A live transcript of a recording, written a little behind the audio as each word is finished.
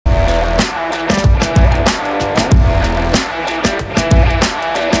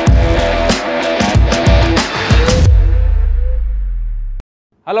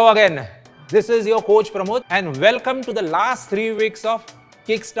Hello again. This is your coach Pramod and welcome to the last 3 weeks of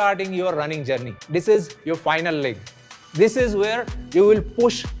kickstarting your running journey. This is your final leg. This is where you will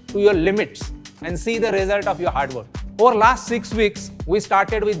push to your limits and see the result of your hard work. Over last 6 weeks, we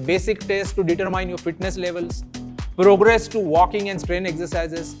started with basic tests to determine your fitness levels, progress to walking and strength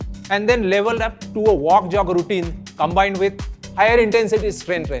exercises, and then leveled up to a walk-jog routine combined with higher intensity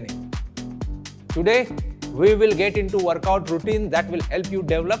strength training. Today, we will get into workout routine that will help you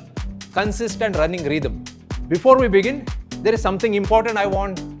develop consistent running rhythm. Before we begin, there is something important I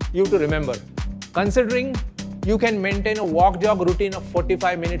want you to remember. Considering you can maintain a walk-jog routine of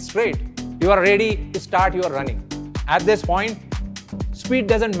 45 minutes straight, you are ready to start your running. At this point, speed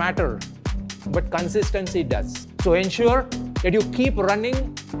doesn't matter, but consistency does. So ensure that you keep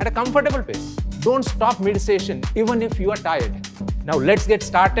running at a comfortable pace. Don't stop mid-session, even if you are tired. Now let's get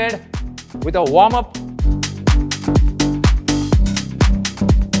started with a warm-up.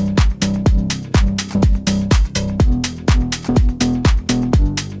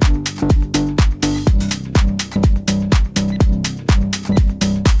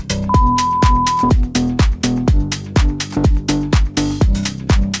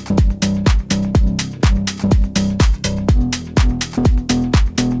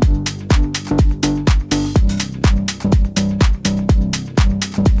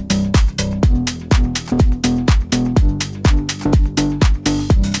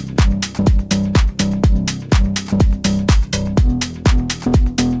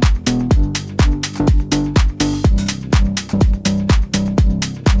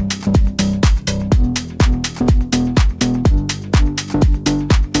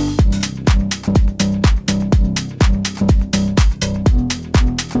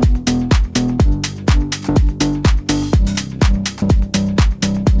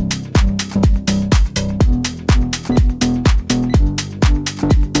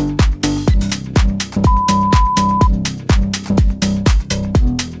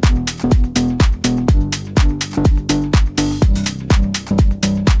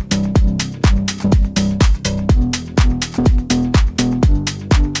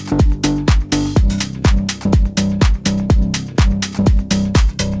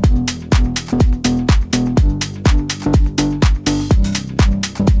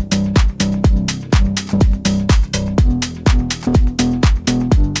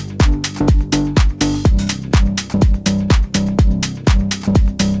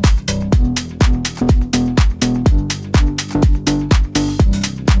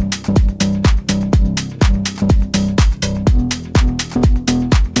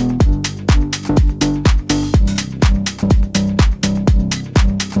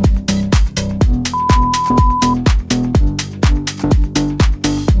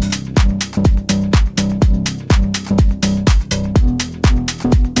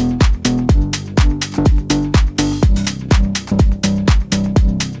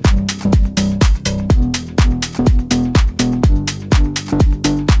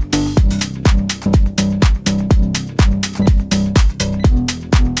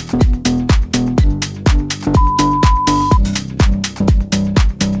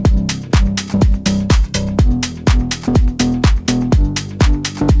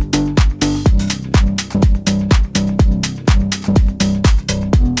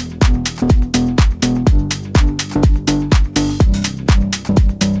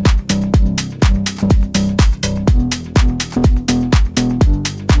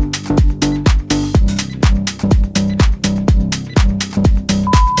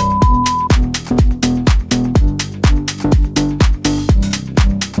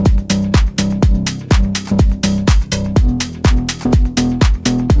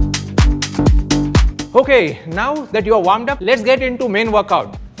 Okay, now that you are warmed up, let's get into main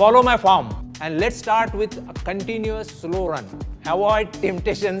workout. Follow my form and let's start with a continuous slow run. Avoid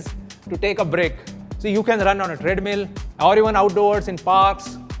temptations to take a break. So you can run on a treadmill or even outdoors in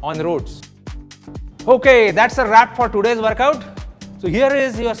parks, on roads. Okay, that's a wrap for today's workout. So here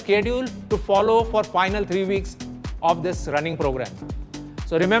is your schedule to follow for final 3 weeks of this running program.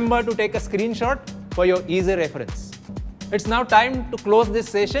 So remember to take a screenshot for your easy reference. It's now time to close this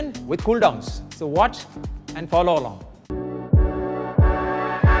session with cool downs. So watch and follow along.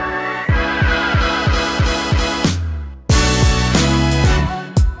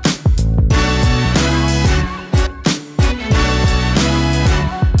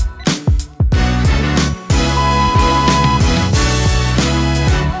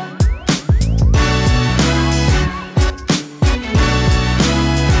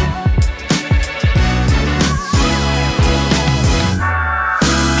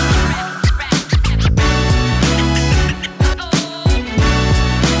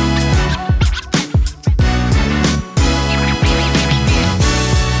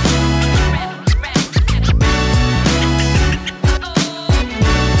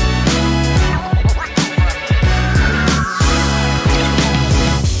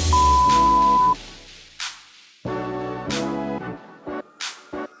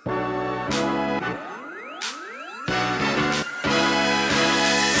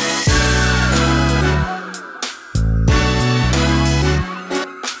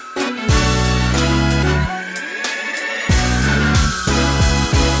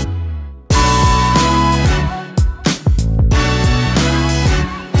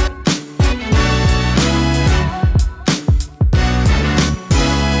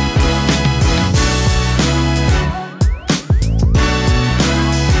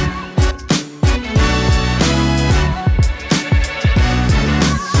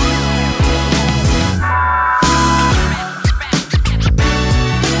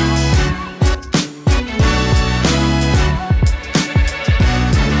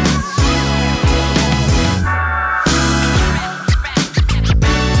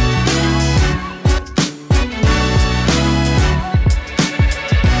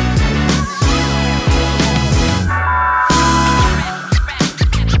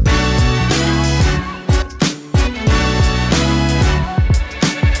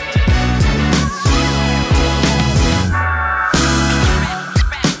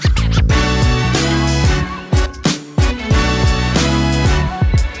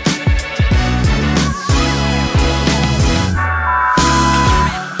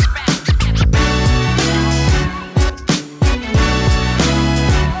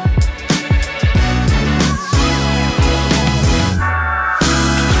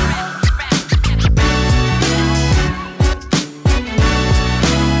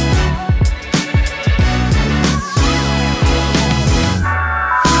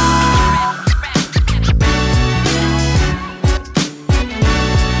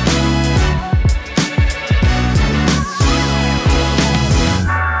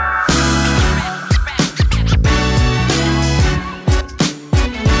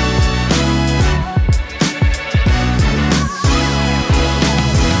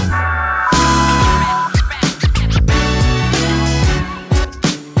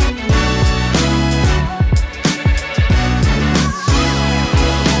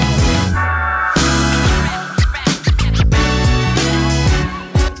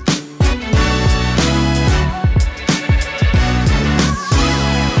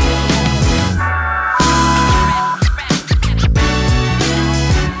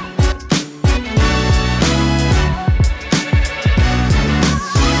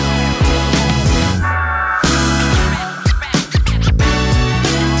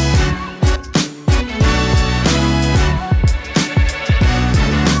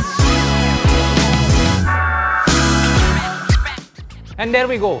 And there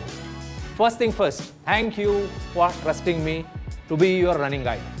we go. First thing first, thank you for trusting me to be your running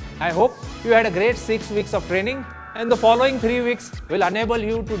guide. I hope you had a great 6 weeks of training, and the following 3 weeks will enable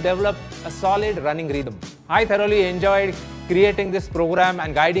you to develop a solid running rhythm. I thoroughly enjoyed creating this program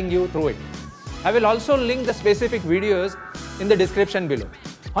and guiding you through it. I will also link the specific videos in the description below.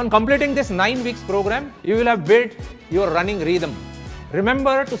 On completing this 9 weeks program, you will have built your running rhythm.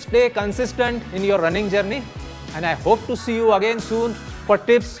 Remember to stay consistent in your running journey, and I hope to see you again soon for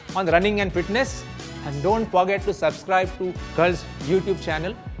tips on running and fitness. And don't forget to subscribe to Cult's YouTube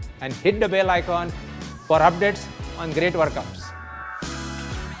channel and hit the bell icon for updates on great workouts.